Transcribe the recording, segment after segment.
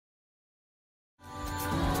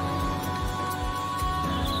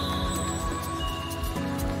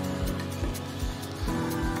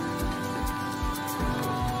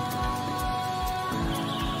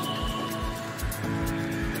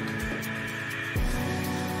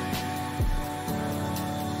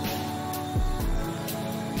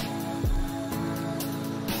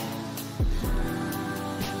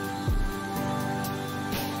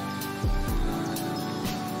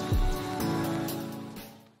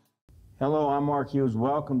Hello, I'm Mark Hughes.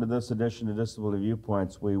 Welcome to this edition of Disability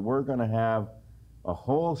Viewpoints. We were going to have a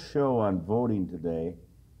whole show on voting today,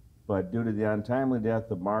 but due to the untimely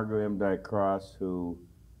death of Margot Imdieke Cross, who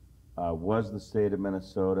was the state of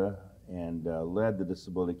Minnesota and led the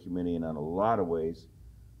disability community in a lot of ways,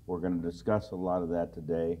 we're going to discuss a lot of that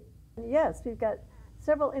today. Yes, we've got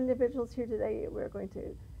several individuals here today. We're going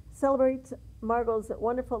to celebrate Margot's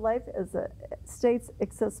wonderful life as a state's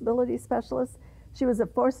accessibility specialist. She was a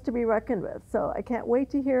force to be reckoned with, so I can't wait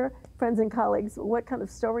to hear, friends and colleagues, what kind of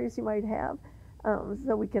stories you might have,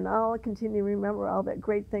 so we can all continue to remember all the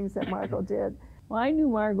great things that Margot did. Well, I knew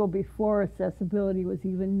Margot before accessibility was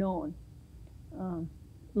even known. A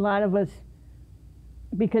lot of us,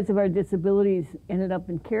 because of our disabilities, ended up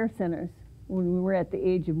in care centers when we were at the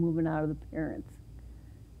age of moving out of the parents,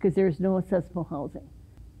 because there's no accessible housing.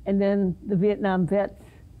 And then the Vietnam vets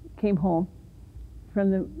came home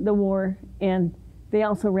from the war, and they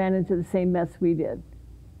also ran into the same mess we did.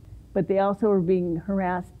 But they also were being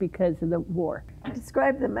harassed because of the war.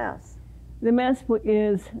 Describe the mess. The mess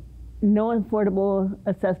is no affordable,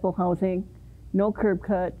 accessible housing, no curb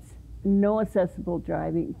cuts, no accessible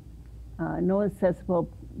driving, no accessible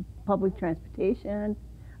public transportation.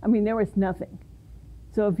 I mean, there was nothing.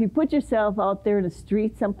 So if you put yourself out there in the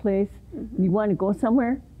street someplace, and you want to go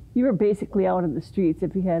somewhere, you were basically out in the streets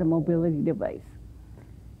if you had a mobility device.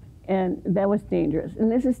 And that was dangerous. And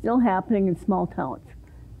this is still happening in small towns.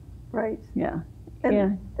 Right. Yeah.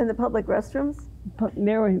 And the public restrooms?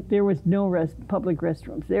 There was no public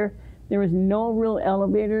restrooms. There was no real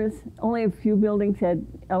elevators. Only a few buildings had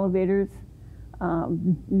elevators.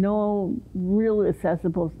 No real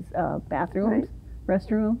accessible bathrooms,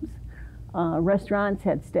 restrooms. Restaurants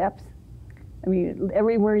had steps. I mean,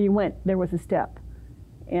 everywhere you went, there was a step.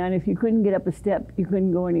 And if you couldn't get up a step, you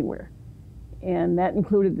couldn't go anywhere. And that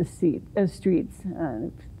included the streets.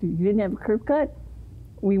 If you didn't have a curb cut,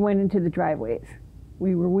 we went into the driveways.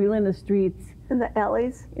 We were wheeling the streets. In the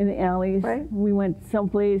alleys? In the alleys. Right. We went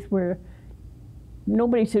someplace where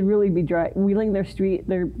nobody should really be wheeling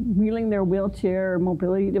their wheelchair or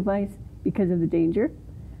mobility device because of the danger.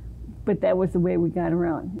 But that was the way we got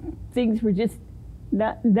around. Things were just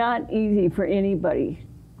not easy for anybody.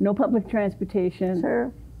 No public transportation.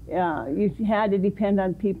 Sure. You had to depend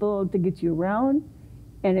on people to get you around,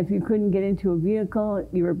 and if you couldn't get into a vehicle,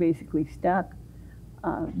 you were basically stuck.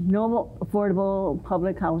 No affordable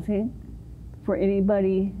public housing for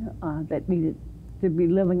anybody that needed to be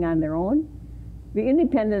living on their own. The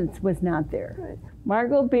independence was not there. Right.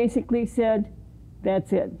 Margot basically said,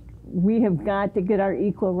 that's it. We have got to get our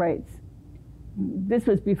equal rights. This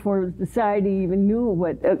was before society even knew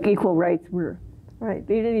what equal rights were. Right.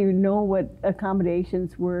 They didn't even know what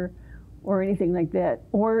accommodations were or anything like that.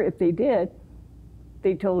 Or if they did,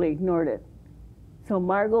 they totally ignored it. So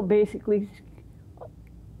Margot basically,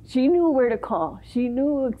 she knew where to call. She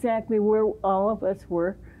knew exactly where all of us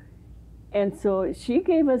were. And so she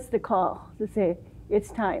gave us the call to say,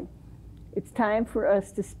 it's time. It's time for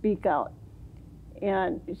us to speak out.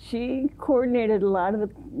 And she coordinated a lot of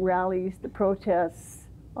the rallies, the protests,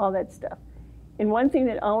 all that stuff. And one thing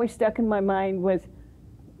that always stuck in my mind was,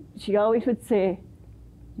 she always would say,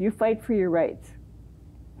 you fight for your rights.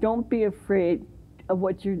 Don't be afraid of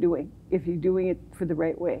what you're doing if you're doing it for the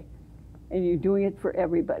right way. And you're doing it for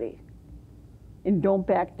everybody. And don't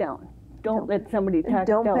back down. Don't let somebody talk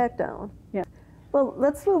down. Don't back down. Yeah. Well,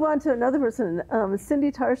 let's move on to another person,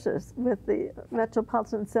 Cindy Tarshis with the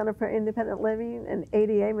Metropolitan Center for Independent Living in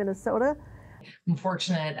ADA, Minnesota. I'm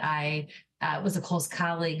fortunate. I was a close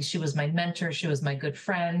colleague. She was my mentor. She was my good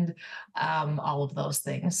friend, all of those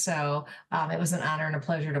things. So it was an honor and a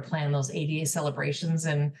pleasure to plan those ADA celebrations.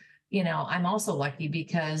 And, you know, I'm also lucky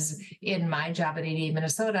because in my job at ADA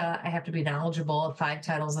Minnesota, I have to be knowledgeable of 5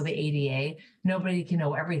 titles of the ADA. Nobody can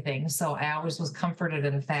know everything. So I always was comforted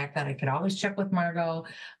in the fact that I could always check with Margot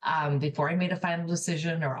before I made a final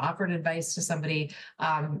decision or offered advice to somebody.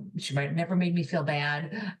 She might never made me feel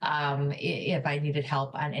bad if I needed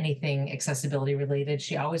help on anything accessibility related.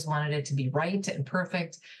 She always wanted it to be right and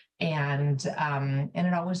perfect. And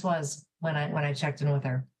it always was when I checked in with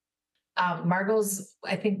her. Margot's,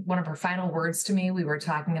 I think one of her final words to me, we were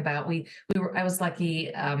talking about, I was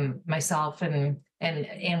lucky, myself and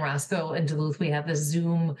Ann Roscoe in Duluth, we have this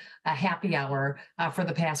Zoom happy hour for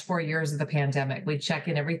the past 4 years of the pandemic. We check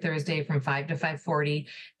in every Thursday from 5 to 5:40.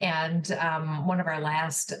 And one of our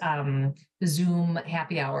last Zoom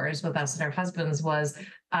happy hours with us and our husbands was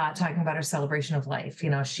talking about our celebration of life.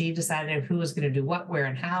 She decided who was going to do what, where,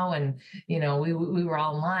 and how. And, we were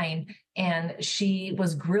all in line. And she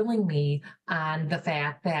was grilling me on the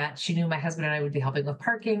fact that she knew my husband and I would be helping with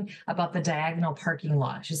parking, about the diagonal parking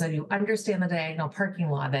law. She said, you understand the diagonal parking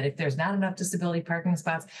law, that if there's not enough disability parking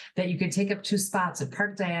spots, that you could take up 2 spots and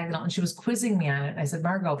park diagonal. And she was quizzing me on it. I said,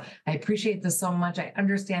 Margot, I appreciate this so much. I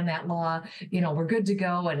understand that law. We're good to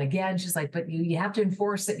go. And again, she's like, but you have to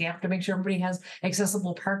enforce it. You have to make sure everybody has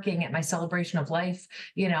accessible parking at my celebration of life,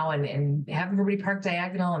 and have everybody park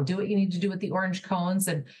diagonal and do what you need to do with the orange cones.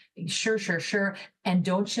 And sure. And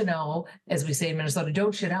don't you know, as we say in Minnesota,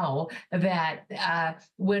 don't you know that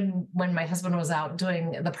when my husband was out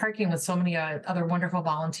doing the parking with so many other wonderful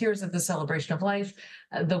volunteers at the celebration of life,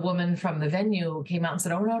 the woman from the venue came out and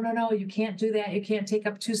said, oh, no, you can't do that. You can't take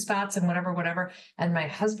up 2 spots and whatever. And my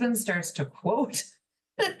husband starts to quote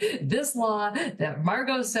this law that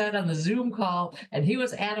Margot said on the Zoom call, and he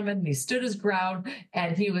was adamant and he stood his ground,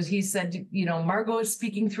 and he said, Margot is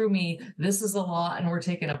speaking through me. This is the law, and we're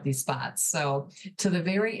taking up these spots. So to the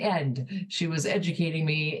very end, she was educating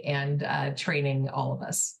me and training all of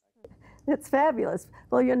us. It's fabulous.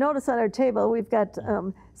 Well, you'll notice on our table we've got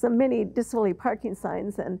some mini disability parking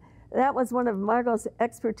signs, and that was one of Margot's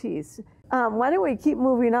expertise. Why don't we keep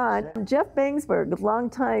moving on? Jeff Bangsberg,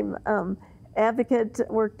 longtime advocate,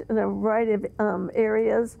 worked in a variety of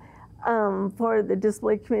areas for the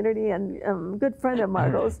disability community, and good friend of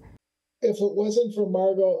Margot's. If it wasn't for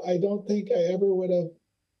Margot, I don't think I ever would have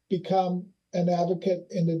become an advocate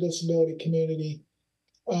in the disability community.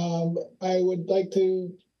 I would like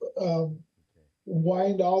to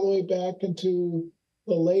wind all the way back into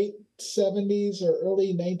the late 70s or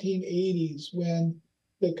early 1980s, when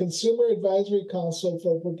the Consumer Advisory Council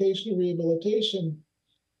for Vocational Rehabilitation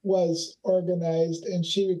was organized, and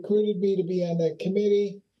she recruited me to be on that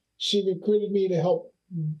committee. She recruited me to help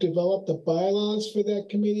develop the bylaws for that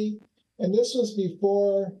committee. And this was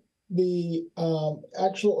before the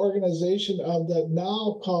actual organization of the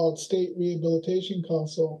now called State Rehabilitation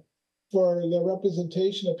Council for the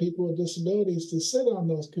representation of people with disabilities to sit on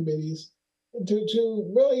those committees,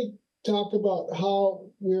 to really talk about how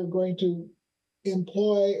we're going to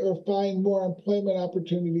employ or find more employment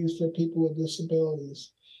opportunities for people with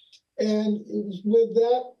disabilities. And with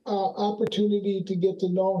that opportunity to get to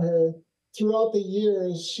know her throughout the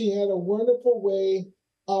years, she had a wonderful way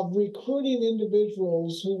of recruiting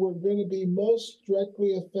individuals who were going to be most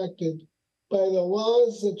directly affected by the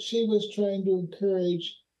laws that she was trying to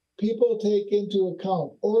encourage people to take into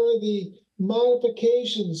account, or the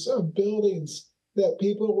modifications of buildings that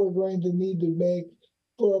people were going to need to make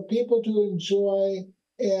for people to enjoy,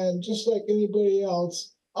 and just like anybody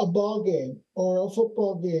else, a ball game or a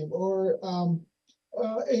football game or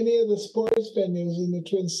any of the sports venues in the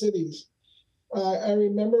Twin Cities. I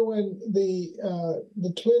remember when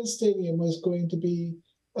the Twin Stadium was going to be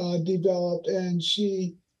developed, and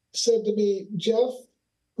she said to me, Jeff,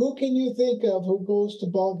 who can you think of who goes to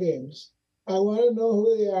ball games? I want to know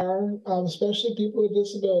who they are, especially people with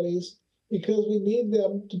disabilities, because we need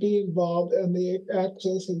them to be involved in the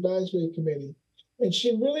Access Advisory Committee. And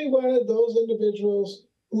she really wanted those individuals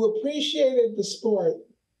who appreciated the sport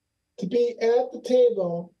to be at the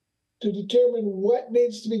table to determine what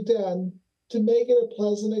needs to be done to make it a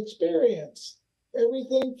pleasant experience.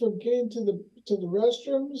 Everything from getting to the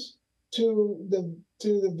restrooms, to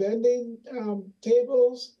the vending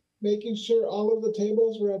tables, making sure all of the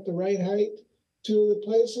tables were at the right height, to the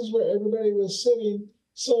places where everybody was sitting,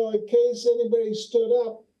 so in case anybody stood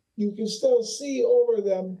up, you could still see over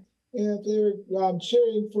them if they're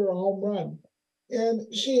cheering for a home run.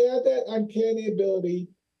 And she had that uncanny ability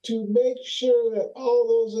to make sure that all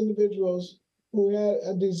those individuals who had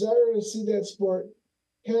a desire to see that sport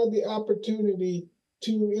had the opportunity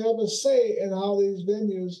to have a say in how these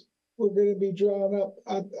venues were going to be drawn up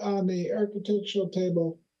on the architectural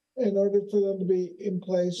table in order for them to be in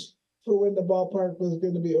place for when the ballpark was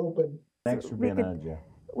going to be open. Thanks for being on, Jeff.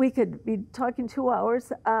 We could be talking 2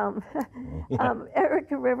 hours.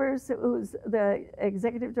 Erica Rivers, who's the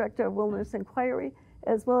Executive Director of Wilderness Inquiry,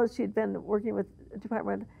 as well as she'd been working with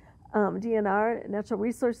Department DNR, Natural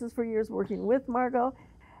Resources for years, working with Margot.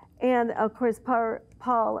 And of course,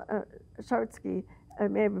 Paul Shartsky, I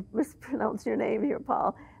may have mispronounced your name here,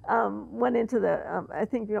 Paul, went into the, I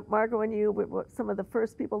think Margot and you were some of the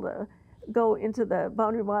first people to go into the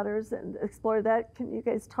boundary waters and explore that. Can you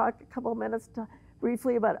guys talk a couple of minutes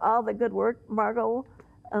briefly about all the good work Margot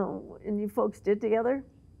and you folks did together?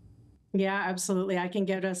 Yeah, absolutely. I can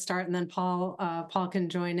give it a start, and then Paul can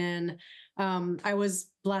join in. I was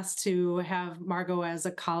blessed to have Margot as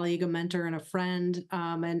a colleague, a mentor, and a friend.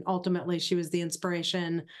 And ultimately, she was the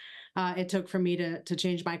inspiration it took for me to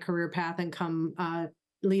change my career path and come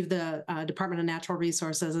leave the Department of Natural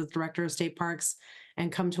Resources as Director of State Parks and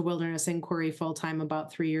come to Wilderness Inquiry full-time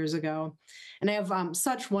about 3 years ago. And I have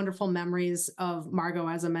such wonderful memories of Margot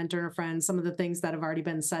as a mentor and a friend, some of the things that have already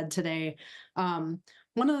been said today.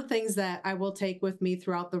 One of the things that I will take with me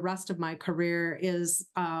throughout the rest of my career is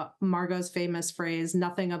Margot's famous phrase,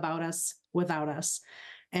 "Nothing about us without us."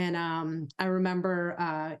 And I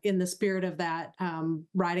remember in the spirit of that,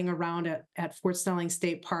 riding around at Fort Snelling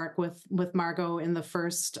State Park with Margot in the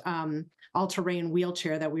first all-terrain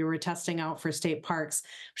wheelchair that we were testing out for state parks,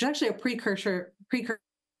 which is actually a precursor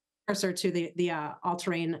to the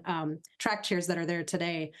all-terrain track chairs that are there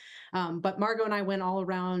today. But Margot and I went all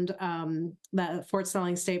around the Fort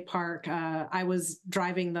Snelling State Park. I was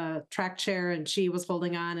driving the track chair and she was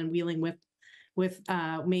holding on and wheeling with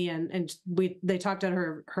me, and they talked at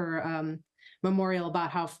her memorial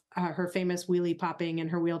about how her famous wheelie popping in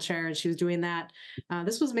her wheelchair, and she was doing that.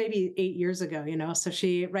 This was maybe 8 years ago, so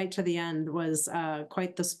she right to the end was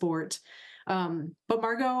quite the sport. But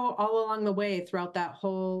Margot, all along the way throughout that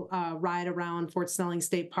whole ride around Fort Snelling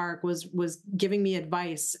State Park was giving me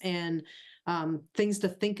advice and things to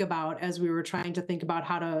think about as we were trying to think about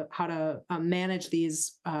how to manage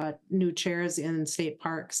these new chairs in state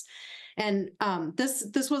parks. And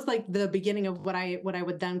this was like the beginning of what I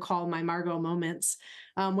would then call my Margot moments,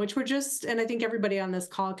 which were just, and I think everybody on this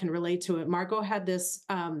call can relate to it. Margot had this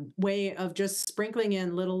way of just sprinkling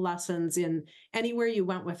in little lessons in anywhere you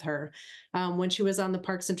went with her. When she was on the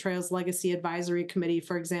Parks and Trails Legacy Advisory Committee,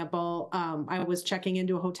 for example, I was checking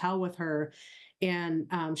into a hotel with her. And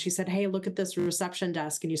she said, "Hey, look at this reception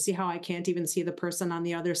desk. And you see how I can't even see the person on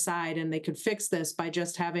the other side. And they could fix this by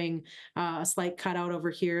just having a slight cutout over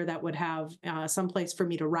here that would have some place for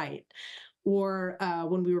me to write." Or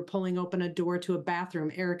when we were pulling open a door to a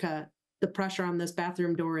bathroom, "Erica, the pressure on this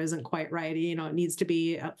bathroom door isn't quite right. It needs to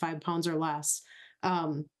be at 5 pounds or less."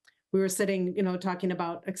 We were sitting, talking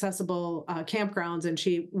about accessible campgrounds, and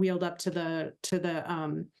she wheeled up to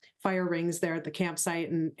the fire rings there at the campsite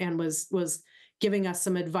and was giving us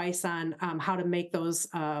some advice on how to make those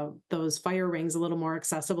fire rings a little more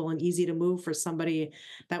accessible and easy to move for somebody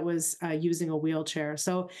that was using a wheelchair.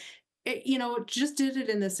 So, just did it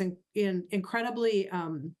in this incredibly,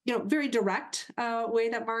 very direct way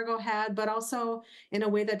that Margot had, but also in a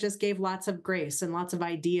way that just gave lots of grace and lots of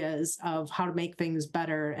ideas of how to make things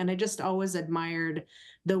better. And I just always admired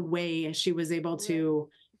the way she was able to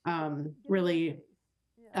really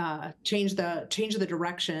change the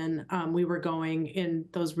direction we were going in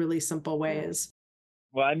those really simple ways.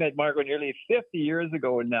 Well, I met Margot nearly 50 years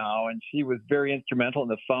ago now, and she was very instrumental in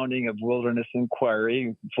the founding of Wilderness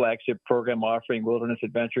Inquiry, flagship program offering wilderness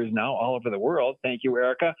adventures now all over the world. Thank you,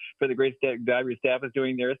 Erica, for the great job your staff is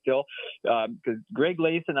doing there still. Because Greg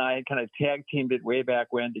Lace and I kind of tag teamed it way back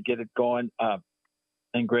when to get it going.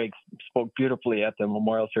 And Greg spoke beautifully at the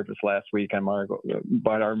memorial service last week on Margot.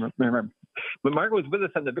 But I remember, when Margot was with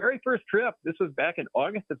us on the very first trip, this was back in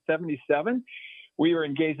August of '77. We were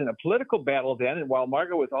engaged in a political battle then, and while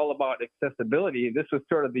Margot was all about accessibility, this was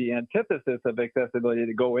sort of the antithesis of accessibility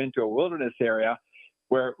to go into a wilderness area,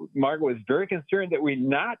 where Margot was very concerned that we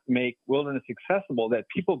not make wilderness accessible, that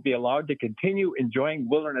people be allowed to continue enjoying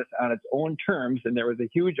wilderness on its own terms. And there was a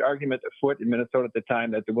huge argument afoot in Minnesota at the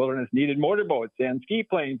time that the wilderness needed motorboats and ski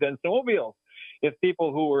planes and snowmobiles if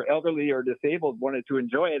people who were elderly or disabled wanted to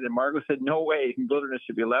enjoy it. And Margot said, "No way, wilderness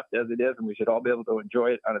should be left as it is, and we should all be able to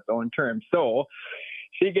enjoy it on its own terms." So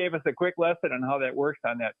she gave us a quick lesson on how that works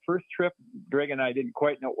on that first trip. Greg and I didn't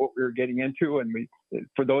quite know what we were getting into. And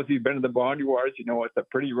for those of you who've been to the Boundary Waters, it's a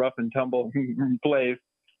pretty rough and tumble place.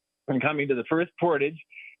 And coming to the first portage,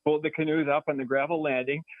 pulled the canoes up on the gravel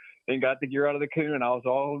landing, and got the gear out of the canoe, and I was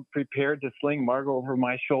all prepared to sling Margot over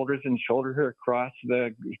my shoulders and shoulder her across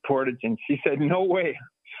the portage. And she said, "No way.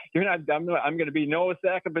 You're not. I'm going to be no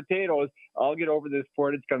sack of potatoes. I'll get over this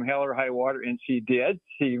portage come hell or high water." And she did.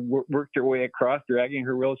 She worked her way across, dragging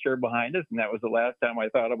her wheelchair behind us. And that was the last time I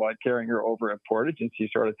thought about carrying her over a portage. And she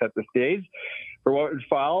sort of set the stage for what would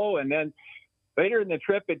follow. And then later in the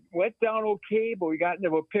trip, it went down okay, but we got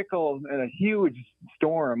into a pickle in a huge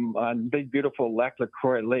storm on big, beautiful Lac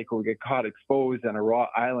LaCroix Lake, where we get caught exposed on a raw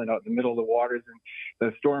island out in the middle of the waters. And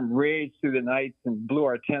the storm raged through the nights and blew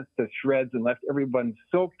our tents to shreds and left everyone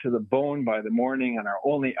soaked to the bone by the morning. And our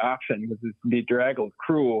only option was this bedraggled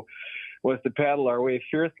crew was to paddle our way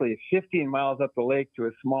fiercely 15 miles up the lake to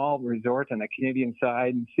a small resort on the Canadian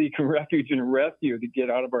side and seek refuge and rescue to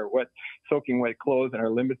get out of our soaking wet clothes and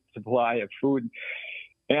our limited supply of food.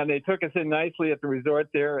 And they took us in nicely at the resort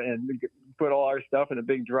there and put all our stuff in a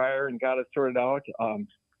big dryer and got us sorted out.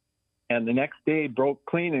 And the next day broke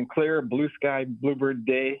clean and clear, blue sky, bluebird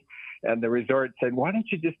day. And the resort said, why don't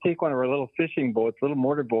you just take one of our little fishing boats, little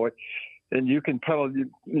motor boat, and you can pedal,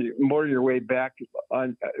 motor your way back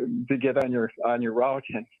on to get on your route.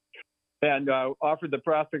 And offered the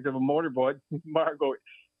prospect of a motorboat. Margot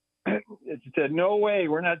said, no way,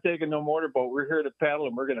 we're not taking no motorboat. We're here to paddle,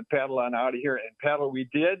 and we're going to paddle on out of here. And paddle we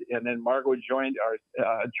did. And then Margot joined our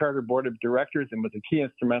charter board of directors and was a key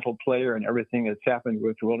instrumental player in everything that's happened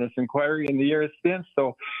with Wilderness Inquiry in the years since.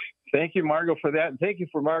 So thank you, Margot, for that. And thank you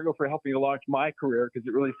for Margot for helping to launch my career, because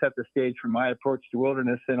it really set the stage for my approach to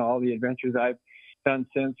wilderness and all the adventures I've done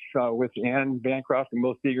since with Ann Bancroft and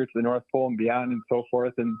Will Steger to the North Pole and beyond and so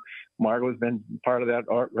forth. And Margot has been part of that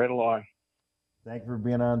right along. Thank you for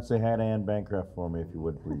being on. Say hi to Ann Bancroft for me, if you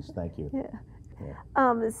would, please. Thank you. Yeah.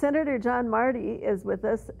 Senator John Marty is with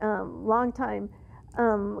us, longtime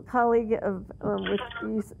colleague of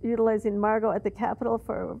with utilizing Margot at the Capitol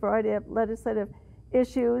for a variety of legislative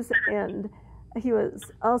issues, and he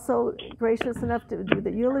was also gracious enough to do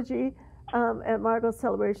the eulogy at Margot's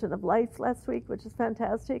celebration of life last week, which is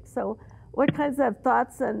fantastic. So what kinds of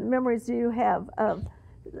thoughts and memories do you have of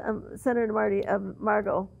Senator Marty, of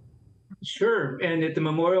Margot? Sure, and at the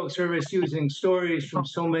memorial service, using stories from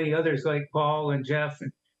so many others like Paul and Jeff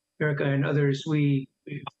and Erica and others, her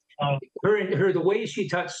the way she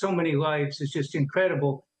touched so many lives is just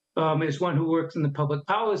incredible. As one who worked in the public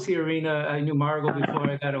policy arena, I knew Margot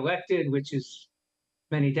before I got elected, which is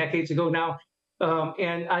many decades ago now,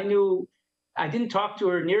 and I didn't talk to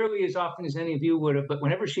her nearly as often as any of you would have, but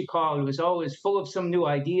whenever she called, it was always full of some new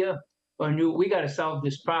idea or we got to solve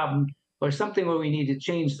this problem or something where we need to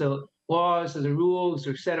change the laws or the rules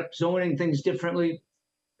or set up zoning things differently.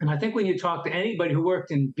 And I think when you talk to anybody who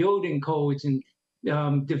worked in building codes and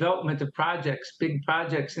development of projects, big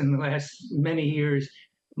projects in the last many years,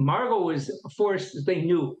 Margot was a force that they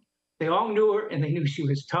knew. They all knew her, and they knew she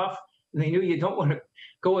was tough, and they knew you don't want to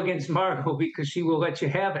go against Margot because she will let you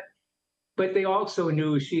have it. But they also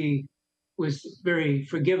knew she was very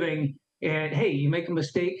forgiving, and hey, you make a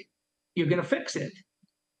mistake, you're going to fix it.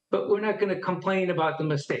 But we're not going to complain about the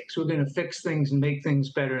mistakes. We're going to fix things and make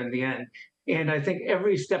things better in the end. And I think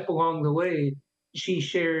every step along the way, she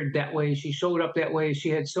shared that way. She showed up that way. She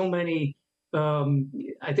had so many,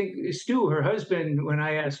 I think Stu, her husband, when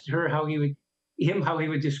I asked her how he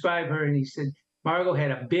would describe her, and he said, Margot had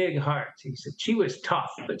a big heart. He said she was tough,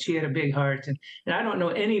 but she had a big heart. And I don't know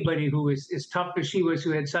anybody who was as tough as she was, who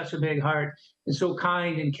had such a big heart and so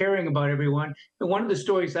kind and caring about everyone. And one of the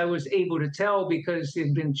stories I was able to tell, because it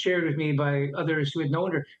had been shared with me by others who had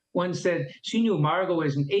known her, one said she knew Margot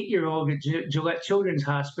as an 8-year-old at Gillette Children's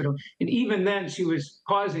Hospital. And even then she was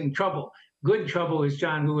causing trouble. Good trouble, as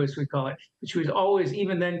John Lewis would call it. But she was always,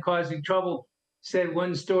 even then, causing trouble. Said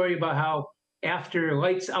one story about how after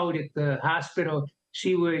lights out at the hospital,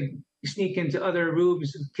 she would sneak into other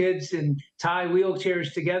rooms of kids and tie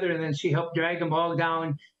wheelchairs together, and then she helped drag them all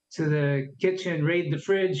down to the kitchen, raid the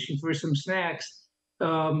fridge for some snacks.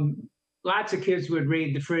 Lots of kids would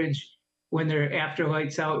raid the fridge when they're after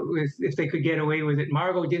lights out, if they could get away with it.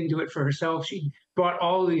 Margot didn't do it for herself. She brought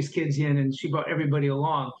all these kids in, and she brought everybody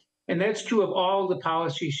along. And that's true of all the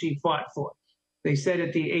policies she fought for. They said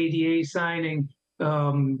at the ADA signing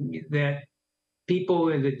that people,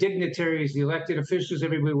 the dignitaries, the elected officials,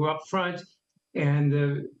 everybody were up front, and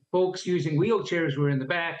the folks using wheelchairs were in the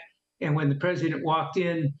back. And when the president walked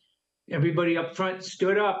in, everybody up front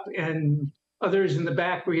stood up, and others in the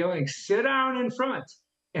back were yelling, "Sit down in front."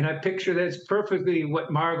 And I picture that's perfectly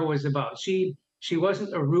what Margot was about. She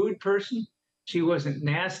wasn't a rude person. She wasn't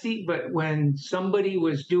nasty, but when somebody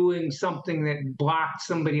was doing something that blocked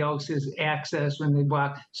somebody else's access, when they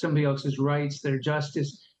blocked somebody else's rights, their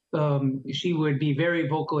justice, she would be very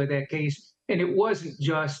vocal in that case. And it wasn't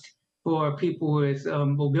just for people with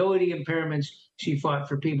mobility impairments. She fought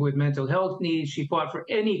for people with mental health needs. She fought for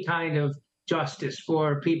any kind of justice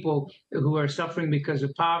for people who are suffering because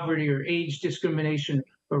of poverty or age discrimination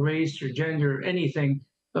or race or gender or anything.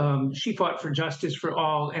 She fought for justice for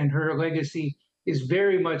all, and her legacy is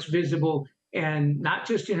very much visible, and not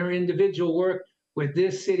just in her individual work with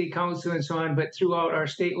this city council and so on, but throughout our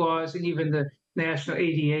state laws and even the national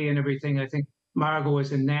ADA and everything. I think Margot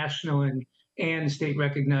was a national and state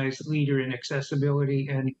recognized leader in accessibility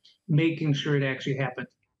and making sure it actually happened.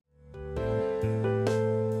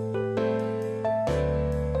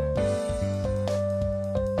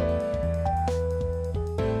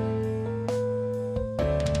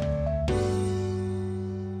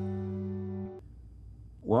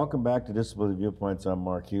 Welcome back to Disability Viewpoints. I'm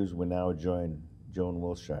Mark Hughes. We're now joined Joan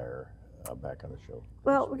Willshire back on the show.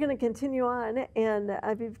 Well, we're going to continue on, and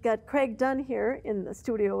we've got Craig Dunn here in the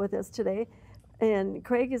studio with us today. And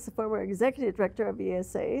Craig is the former executive director of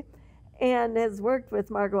VSA and has worked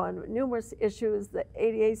with Margot on numerous issues, the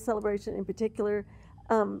ADA celebration in particular.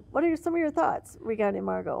 What are some of your thoughts regarding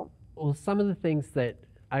Margot? Well, some of the things that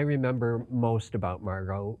I remember most about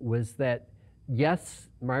Margot was that, yes,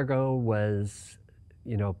 Margot was,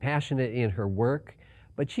 passionate in her work,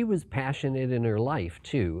 but she was passionate in her life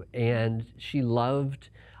too. And she loved,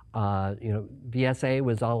 VSA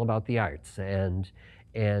was all about the arts, and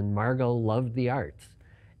Margot loved the arts.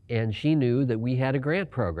 And she knew that we had a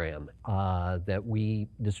grant program that we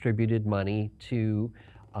distributed money to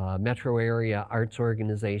metro area arts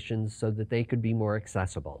organizations so that they could be more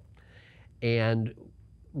accessible. And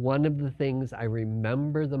one of the things I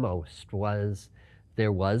remember the most was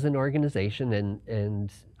there was an organization, and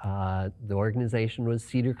the organization was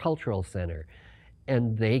Cedar Cultural Center,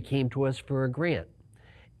 and they came to us for a grant.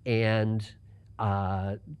 And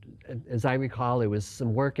as I recall, it was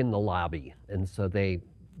some work in the lobby, and so they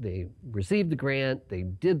received the grant, they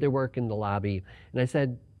did their work in the lobby, and I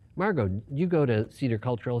said, Margot, you go to Cedar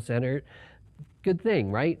Cultural Center, good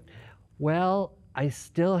thing, right? Well, I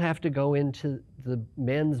still have to go into the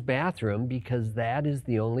men's bathroom because that is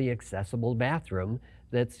the only accessible bathroom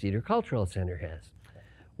that Cedar Cultural Center has.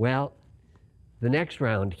 Well, the next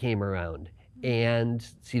round came around, and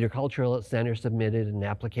Cedar Cultural Center submitted an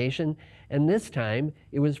application, and this time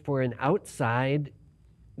it was for an outside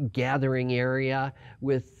gathering area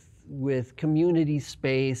with community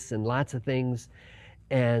space and lots of things.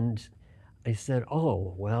 And I said,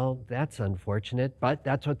 oh, well, that's unfortunate, but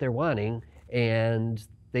that's what they're wanting. And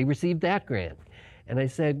they received that grant. And I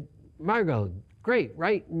said, Margot, great,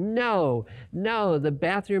 right? No, the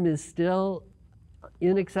bathroom is still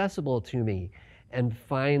inaccessible to me. And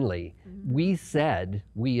finally, we at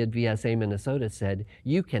VSA Minnesota said,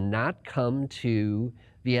 you cannot come to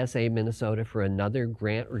VSA Minnesota for another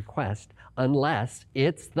grant request unless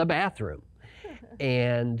it's the bathroom.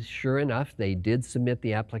 And sure enough, they did submit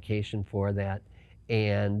the application for that,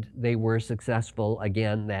 and they were successful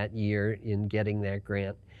again that year in getting that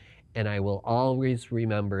grant. And I will always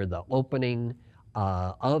remember the opening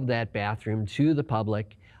of that bathroom to the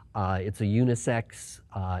public. It's a unisex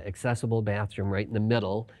accessible bathroom right in the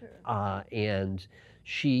middle. Sure. And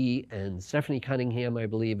she and Stephanie Cunningham, I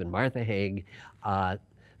believe, and Martha Haig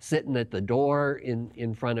sitting at the door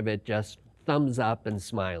in front of it, just thumbs up and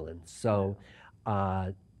smiling. So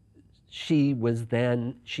she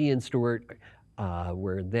and Stuart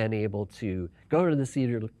were then able to go to the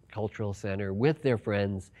Cedar Cultural Center with their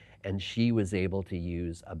friends, and she was able to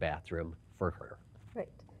use a bathroom for her. Right.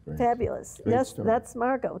 Great. Fabulous. Great Yes, story. that's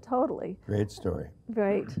Margot, totally. Great story.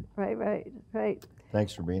 Right.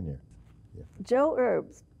 Thanks for being here. Joe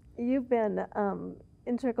Herbs, you've been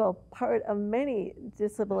integral part of many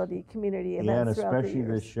disability community events Yeah, and throughout the especially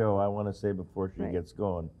years. this show, I want to say before she Right. gets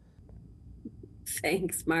going.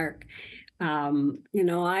 Thanks, Mark.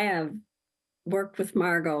 I have worked with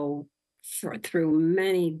Margot through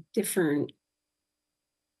many different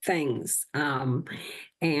things.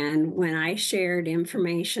 And when I shared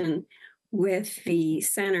information with the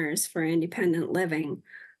Centers for Independent Living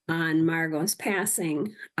on Margot's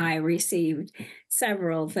passing, I received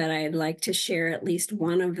several that I'd like to share at least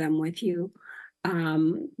one of them with you.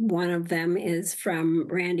 One of them is from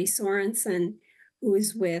Randy Sorensen,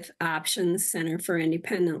 who's with Options Center for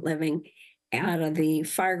Independent Living out of the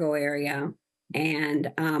Fargo area.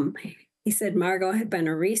 And he said, Margot had been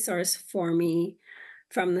a resource for me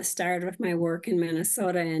from the start of my work in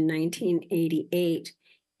Minnesota in 1988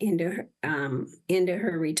 into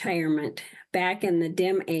her retirement. Back in the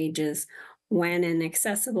dim ages, when an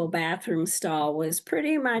accessible bathroom stall was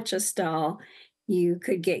pretty much a stall you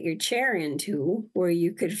could get your chair into, where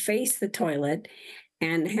you could face the toilet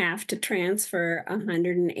and have to transfer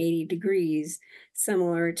 180 degrees,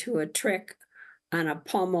 similar to a trick on a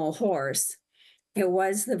pommel horse. It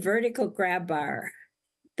was the vertical grab bar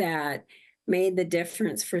that made the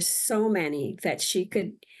difference for so many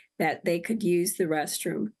that they could use the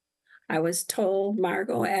restroom. I was told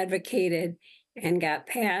Margot advocated and got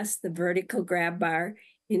past the vertical grab bar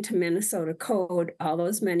into Minnesota code all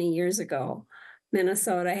those many years ago.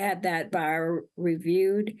 Minnesota had that bar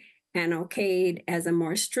reviewed and okayed as a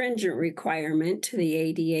more stringent requirement to the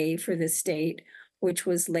ADA for the state, which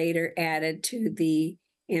was later added to the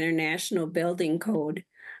International Building Code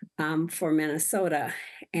for Minnesota.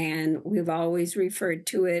 And we've always referred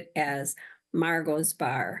to it as Margot's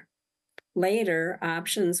Bar. Later,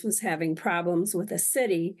 Options was having problems with the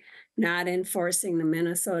city not enforcing the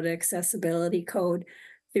Minnesota Accessibility Code,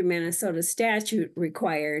 through Minnesota statute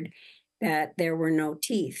required that there were no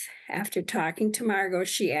teeth. After talking to Margot,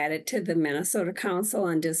 she added to the Minnesota Council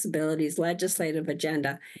on Disabilities legislative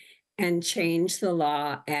agenda and changed the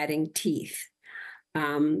law, adding teeth.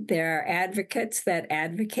 There are advocates that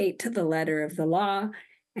advocate to the letter of the law,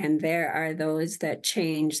 and there are those that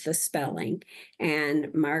change the spelling.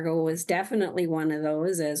 And Margot was definitely one of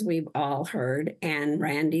those, as we've all heard. And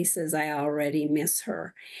Randy says, I already miss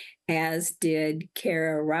her, as did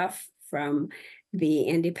Kara Ruff from the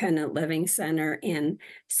Independent Living Center in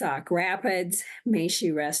Sauk Rapids. May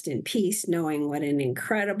she rest in peace, knowing what an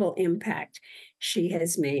incredible impact she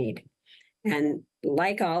has made. And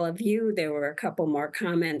like all of you, there were a couple more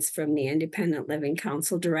comments from the Independent Living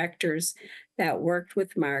Council directors that worked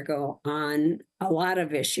with Margot on a lot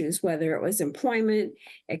of issues, whether it was employment,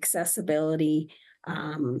 accessibility,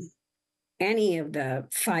 any of the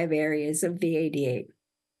 5 areas of the ADA.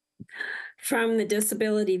 From the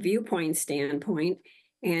disability viewpoint standpoint,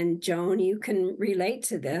 and Joan, you can relate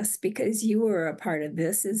to this because you were a part of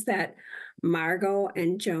this, is that Margot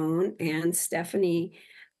and Joan and Stephanie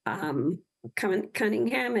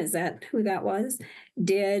Cunningham, is that who that was,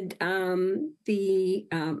 did the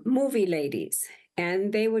movie ladies,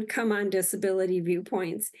 and they would come on disability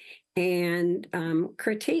viewpoints and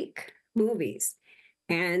critique movies.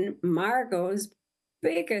 And Margot's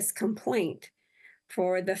biggest complaint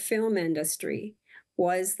for the film industry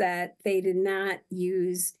was that they did not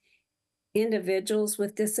use individuals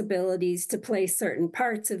with disabilities to play certain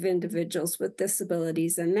parts of individuals with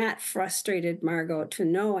disabilities. And that frustrated Margot to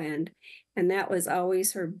no end. And that was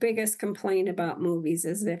always her biggest complaint about movies,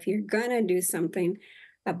 is if you're gonna do something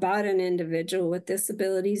about an individual with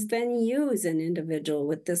disabilities, then use an individual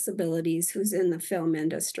with disabilities who's in the film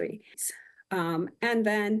industry. And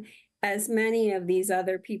then, as many of these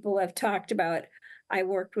other people have talked about, I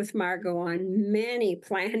worked with Margot on many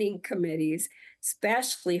planning committees,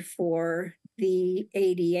 especially for the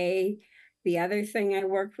ADA. The other thing I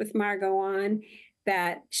worked with Margot on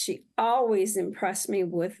that she always impressed me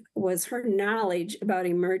with was her knowledge about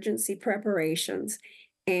emergency preparations.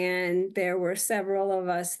 And there were several of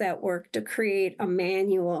us that worked to create a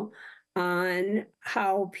manual on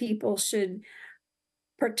how people should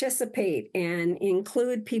participate and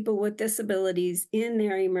include people with disabilities in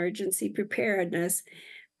their emergency preparedness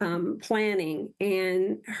planning.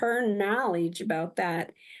 And her knowledge about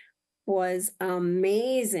that was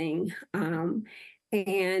amazing.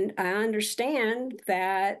 And I understand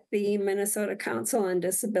that the Minnesota Council on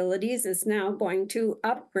Disabilities is now going to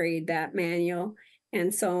upgrade that manual.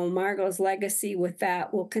 And so Margot's legacy with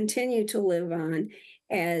that will continue to live on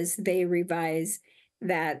as they revise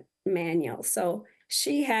that manual. So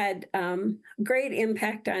she had great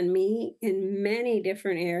impact on me in many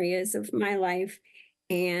different areas of my life,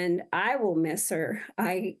 and I will miss her.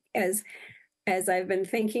 As I've been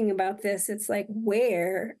thinking about this, it's like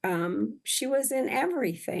where she was in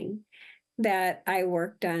everything that I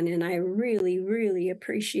worked on, and I really, really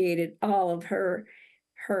appreciated all of her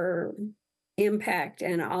impact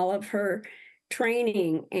and all of her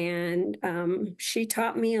training, and she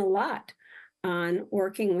taught me a lot on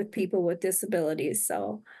working with people with disabilities.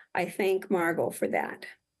 So I thank Margot for that.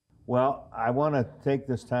 Well, I want to take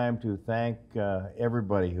this time to thank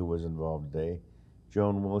everybody who was involved today.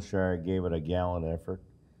 Joan Willshire gave it a gallant effort.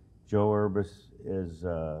 Joe Urbis is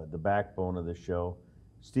the backbone of the show.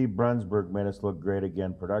 Steve Brunsberg made us look great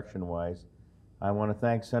again production-wise. I want to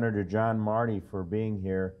thank Senator John Marty for being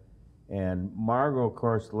here. And Margot, of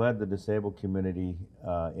course, led the disabled community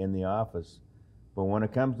in the office. But when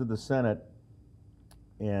it comes to the Senate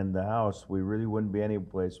and the House, we really wouldn't be any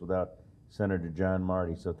place without Senator John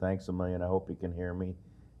Marty. So thanks a million. I hope you can hear me.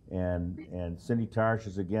 And Cindy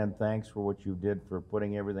Tarshish, again, thanks for what you did for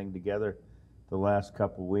putting everything together the last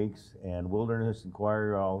couple weeks. And Wilderness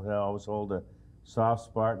Inquiry, I'll always hold a soft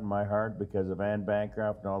spot in my heart because of Ann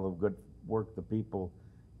Bancroft and all the good work the people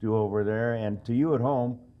do over there. And to you at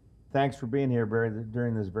home, thanks for being here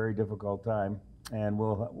during this very difficult time. And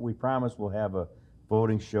we promise we'll have a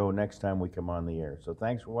voting show next time we come on the air. So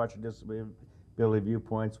thanks for watching Disability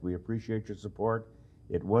Viewpoints. We appreciate your support.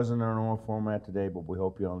 It wasn't our normal format today, but we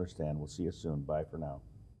hope you understand. We'll see you soon. Bye for now.